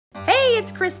Hey,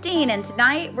 it's Christine, and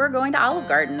tonight we're going to Olive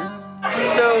Garden.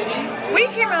 So we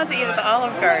came out to eat at the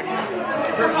Olive Garden,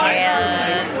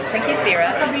 and thank you, Sarah.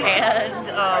 And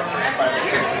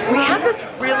we have this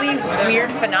really weird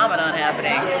phenomenon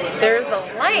happening. There's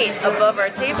a light above our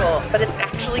table, but it's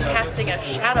actually casting a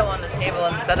shadow on the table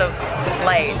instead of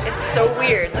light. It's so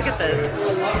weird. Look at this.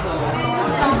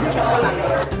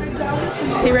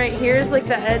 See, right here's like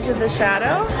the edge of the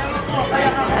shadow,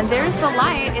 and there's the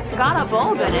light. It's got a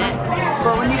bulb in it,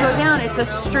 but when you go down, it's a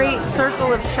straight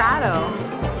circle of shadow.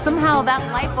 Somehow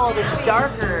that light bulb is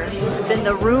darker than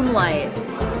the room light.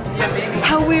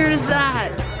 How weird is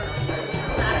that?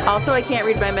 Also, I can't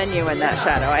read my menu in that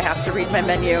shadow. I have to read my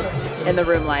menu in the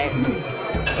room light.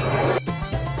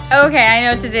 Okay, I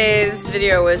know today's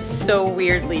video was so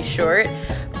weirdly short,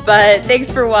 but thanks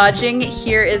for watching.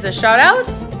 Here is a shout out.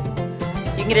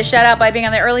 You can get a shout out by being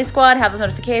on the early squad, have those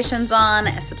notifications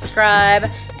on, subscribe,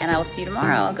 and I will see you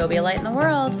tomorrow. Go be a light in the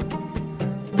world.